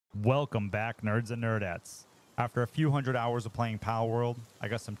Welcome back, nerds and nerdettes. After a few hundred hours of playing Pal World, I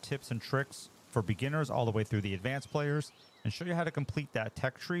got some tips and tricks for beginners all the way through the advanced players and show you how to complete that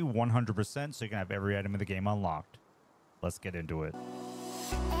tech tree 100% so you can have every item in the game unlocked. Let's get into it.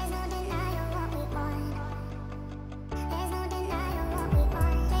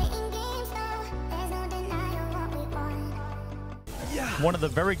 One of the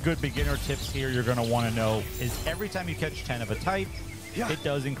very good beginner tips here you're going to want to know is every time you catch 10 of a type, it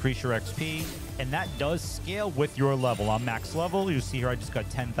does increase your XP, and that does scale with your level. On max level, you see here I just got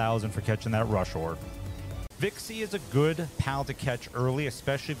 10,000 for catching that rush ore. Vixie is a good pal to catch early,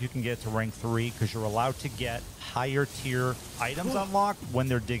 especially if you can get to rank 3, because you're allowed to get higher tier items unlocked when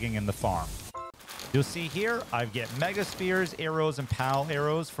they're digging in the farm. You'll see here, I get Mega Spears, arrows, and Pal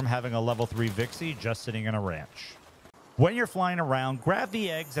arrows from having a level 3 Vixie just sitting in a ranch. When you're flying around, grab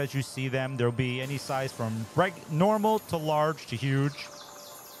the eggs as you see them. There'll be any size from normal to large to huge.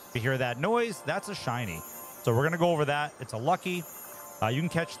 If you hear that noise, that's a shiny. So we're going to go over that. It's a lucky. You can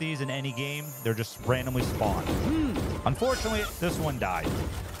catch these in any game. They're just randomly spawned. Unfortunately, this one died.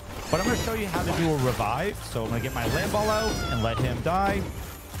 But I'm going to show you how to do a revive. So I'm going to get my land ball out and let him die.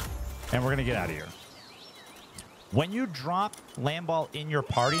 And we're going to get out of here. When you drop land ball in your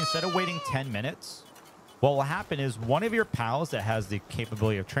party, instead of waiting 10 minutes... what will happen is one of your pals that has the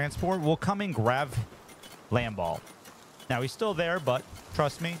capability of transport will come and grab land ball. Now, he's still there, but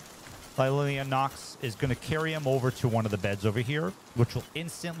trust me, Liliana Nox is going to carry him over to one of the beds over here, which will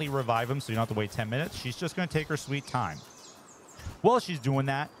instantly revive him, so you don't have to wait 10 minutes. She's just going to take her sweet time. While she's doing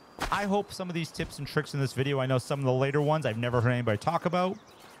that, I hope some of these tips and tricks in this video, I know some of the later ones I've never heard anybody talk about.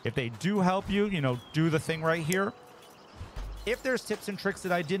 If they do help you, do the thing right here. If there's tips and tricks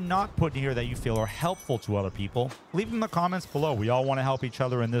that I did not put in here that you feel are helpful to other people, leave them in the comments below. We all want to help each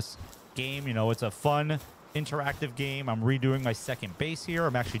other in this game. It's a fun, interactive game. I'm redoing my second base here.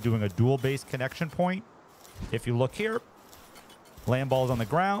 I'm actually doing a dual base connection point. If you look here, land ball is on the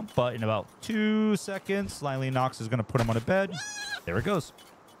ground, but in about 2 seconds, Liliana Nox is going to put him on a bed. There it goes.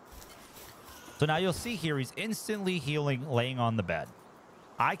 So now you'll see here, he's instantly healing, laying on the bed.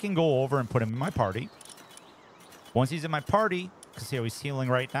 I can go over and put him in my party. Once he's in my party, because see how he's healing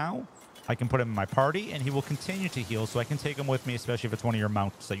right now, I can put him in my party, and he will continue to heal, so I can take him with me, especially if it's one of your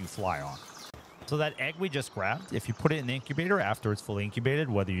mounts that you fly on. So that egg we just grabbed, if you put it in the incubator after it's fully incubated,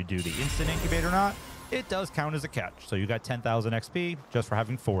 whether you do the instant incubate or not, it does count as a catch. So you got 10,000 XP just for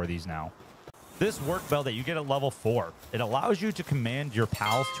having 4 of these now. This work bell that you get at level 4, it allows you to command your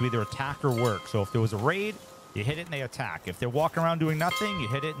pals to either attack or work. So if there was a raid, you hit it and they attack. If they're walking around doing nothing, you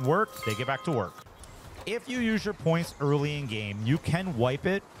hit it and work, they get back to work. If you use your points early in game, you can wipe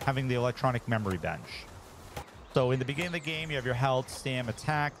it having the electronic memory bench. So in the beginning of the game, you have your health, stam,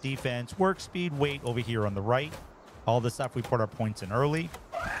 attack, defense, work speed, weight over here on the right. All the stuff we put our points in early.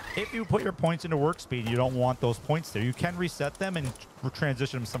 If you put your points into work speed, you don't want those points there. You can reset them and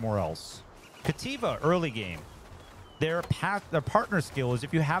transition them somewhere else. Kativa, early game. Their partner skill is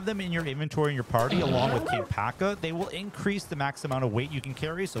if you have them in your inventory in your party along with King Paka, they will increase the max amount of weight you can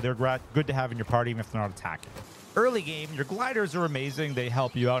carry, so they're good to have in your party even if they're not attacking. Early game, your gliders are amazing. They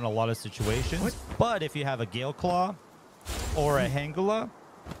help you out in a lot of situations. But if you have a Gale Claw or a Hangula,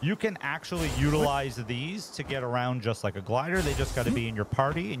 you can actually utilize these to get around just like a glider. They just got to be in your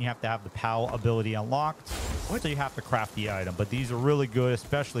party, and you have to have the PAL ability unlocked. So you have to craft the item. But these are really good,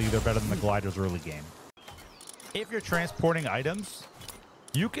 especially they're better than the gliders early game. If you're transporting items,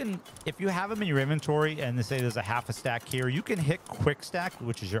 you can, if you have them in your inventory and they say there's a half a stack here, you can hit quick stack,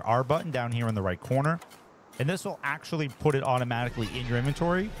 which is your R button down here in the right corner. And this will actually put it automatically in your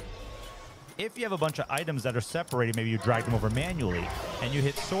inventory. If you have a bunch of items that are separated, maybe you drag them over manually and you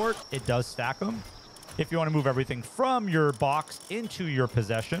hit sort, it does stack them. If you want to move everything from your box into your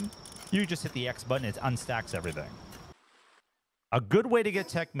possession, you just hit the X button, it unstacks everything. A good way to get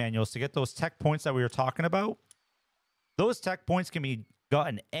tech manuals, to get those tech points that we were talking about, those tech points can be got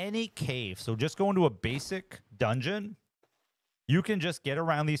in any cave. So just go into a basic dungeon. You can just get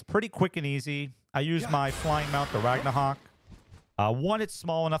around these pretty quick and easy. I use my flying mount, the Ragnarok. One, it's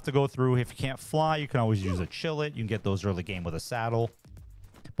small enough to go through. If you can't fly, you can always use a chillet. You can get those early game with a saddle.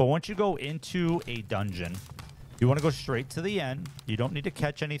 But once you go into a dungeon, you want to go straight to the end. You don't need to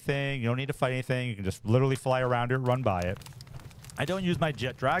catch anything. You don't need to fight anything. You can just literally fly around it, run by it. I don't use my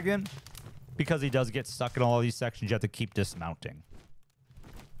Jet Dragon, because he does get stuck in all of these sections. You have to keep dismounting.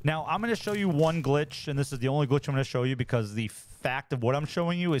 Now, I'm going to show you one glitch, and this is the only glitch I'm going to show you because the fact of what I'm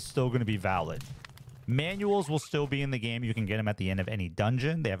showing you is still going to be valid. Manuals will still be in the game. You can get them at the end of any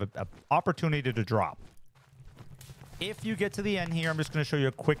dungeon. They have an opportunity to drop. If you get to the end here, I'm just going to show you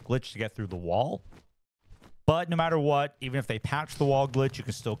a quick glitch to get through the wall. But no matter what, even if they patch the wall glitch, you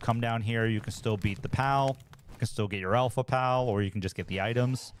can still come down here. You can still beat the PAL. You can still get your alpha PAL, or you can just get the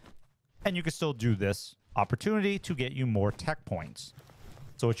items. And you can still do this opportunity to get you more tech points.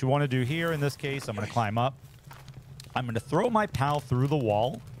 So what you want to do here, in this case, I'm going to climb up. I'm going to throw my PAL through the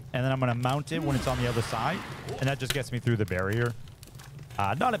wall, and then I'm going to mount it when it's on the other side. And that just gets me through the barrier.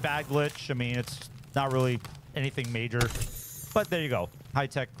 Not a bad glitch. I mean, it's not really anything major. But there you go.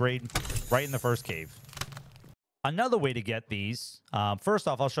 High-tech grade right in the first cave. Another way to get these, first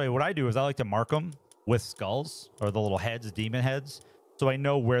off, I'll show you what I do is I like to mark them with skulls, or the little heads, demon heads, so I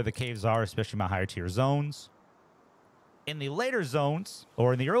know where the caves are, especially my higher tier zones. In the later zones,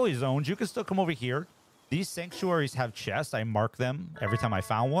 or in the early zones, you can still come over here. These sanctuaries have chests. I mark them every time I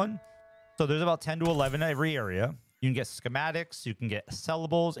found one. So there's about 10 to 11 in every area. You can get schematics, you can get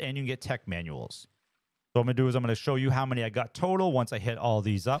sellables, and you can get tech manuals. So what I'm going to do is I'm going to show you how many I got total once I hit all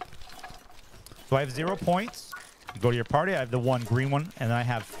these up. So I have 0 points. You go to your party. I have the 1 green one, and then I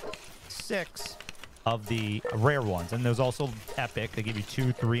have 6 of the rare ones. And there's also epic. They give you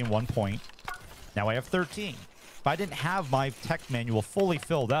 2, 3, and 1 point. Now I have 13. If I didn't have my tech manual fully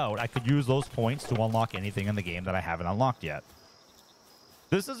filled out, I could use those points to unlock anything in the game that I haven't unlocked yet.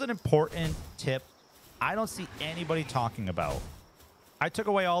 This is an important tip I don't see anybody talking about. I took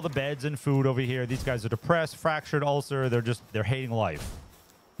away all the beds and food over here. These guys are depressed, fractured, ulcer. They're hating life.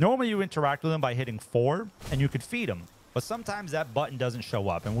 Normally you interact with them by hitting 4 and you could feed them, but sometimes that button doesn't show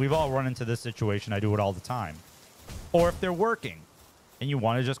up, and we've all run into this situation. I do it all the time. Or if they're working and you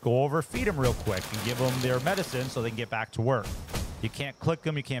want to just go over, feed them real quick and give them their medicine so they can get back to work. You can't click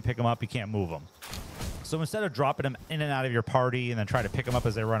them, you can't pick them up, you can't move them. So instead of dropping them in and out of your party and then try to pick them up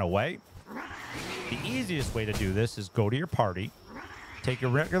as they run away, the easiest way to do this is go to your party, take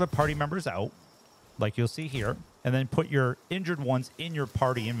your regular party members out, like you'll see here, and then put your injured ones in your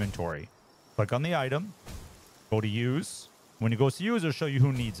party inventory. Click on the item, go to use. When it goes to use, it'll show you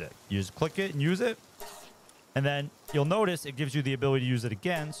who needs it. You just click it and use it. And then you'll notice it gives you the ability to use it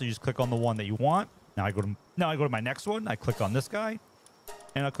again. So you just click on the one that you want. Now I go to my next one. I click on this guy,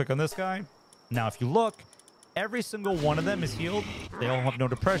 and I'll click on this guy. Now, if you look, every single one of them is healed. They all have no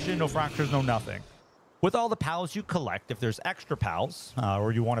depression, no fractures, no nothing. With all the pals you collect, if there's extra pals,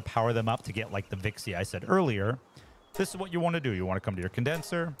 or you want to power them up to get like the Vixie I said earlier, this is what you want to do. You want to come to your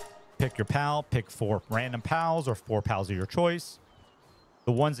condenser, pick your pal, pick 4 random pals or 4 pals of your choice.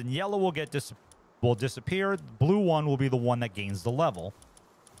 The ones in yellow will disappear. The blue one will be the one that gains the level.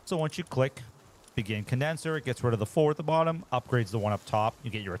 So once you click begin condenser, it gets rid of the 4 at the bottom, upgrades the one up top. You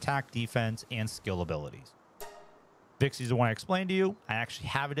get your attack, defense, and skill abilities. Vixie's the one I explained to you. I actually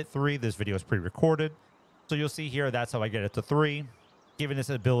have it at 3. This video is pre-recorded. So you'll see here, that's how I get it to 3. Given this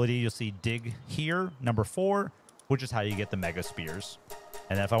ability, you'll see dig here, number 4, which is how you get the mega spears.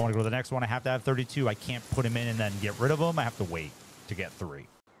 And then if I want to go to the next one, I have to have 32. I can't put them in and then get rid of them. I have to wait to get 3.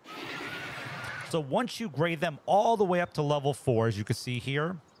 So once you grade them all the way up to level 4, as you can see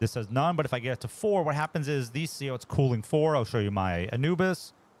here, this says none. But if I get it to 4, what happens is these, see how it's cooling 4. I'll show you my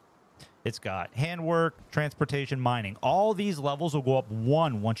Anubis. It's got handwork, transportation, mining. All these levels will go up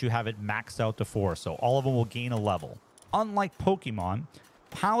 1 once you have it maxed out to 4. So all of them will gain a level. Unlike Pokemon,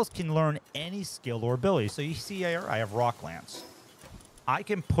 pals can learn any skill or ability. So you see here, I have Rock Lance. I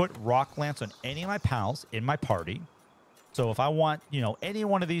can put Rock Lance on any of my pals in my party. So if I want, any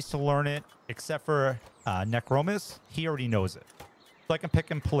one of these to learn it, except for Necromus, he already knows it. So I can pick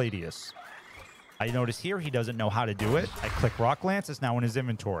him Palladius. I notice here he doesn't know how to do it. I click Rock Lance. It's now in his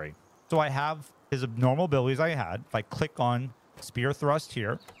inventory. So I have his normal abilities I had. If I click on Spear Thrust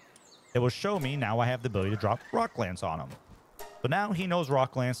here, it will show me now I have the ability to drop Rock Lance on him. So now he knows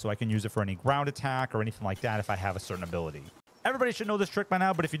Rock Lance, so I can use it for any ground attack or anything like that if I have a certain ability. Everybody should know this trick by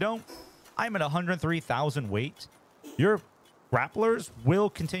now, but if you don't, I'm at 103,000 weight. Your grapplers will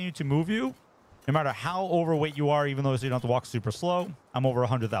continue to move you no matter how overweight you are, even though you don't have to walk super slow. I'm over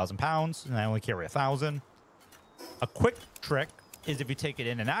 100,000 pounds, and I only carry 1,000. A quick trick is if you take it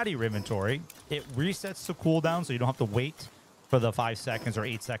in and out of your inventory, it resets the cooldown, so you don't have to wait for the 5 seconds or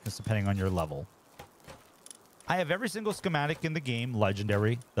 8 seconds, depending on your level. I have every single schematic in the game,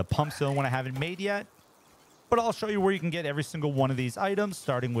 legendary. The pump cylinder one I haven't made yet, but I'll show you where you can get every single one of these items,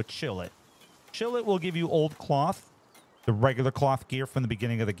 starting with Chill It. Chill It will give you old cloth, the regular cloth gear from the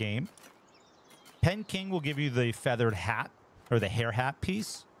beginning of the game. Pen King will give you the feathered hat, or the hair hat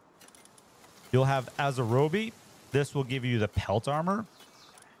piece. You'll have Azarobi. This will give you the pelt armor.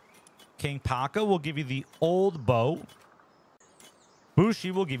 King Paka will give you the old bow.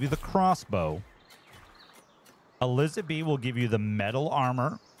 Bushi will give you the crossbow. Elizabeth will give you the metal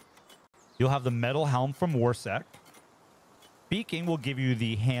armor. You'll have the metal helm from Warsec. Beaking will give you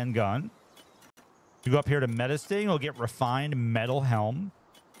the handgun. You go up here to Meta Sting, you'll get Refined Metal Helm.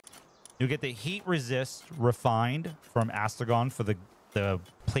 You'll get the Heat Resist Refined from Astragon for the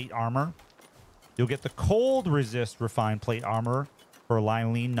plate armor. You'll get the Cold Resist Refined plate armor for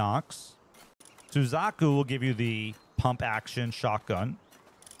Lylene Nox. Suzaku will give you the pump action shotgun.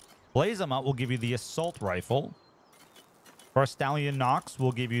 Blazeamut will give you the assault rifle. Stallion Nox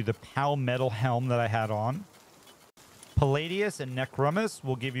will give you the POW metal helm that I had on. Palladius and Necromus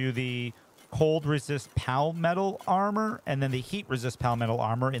will give you the cold resist POW metal armor, and then the heat resist POW metal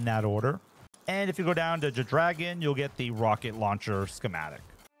armor in that order. And if you go down to Dragon, you'll get the rocket launcher schematic.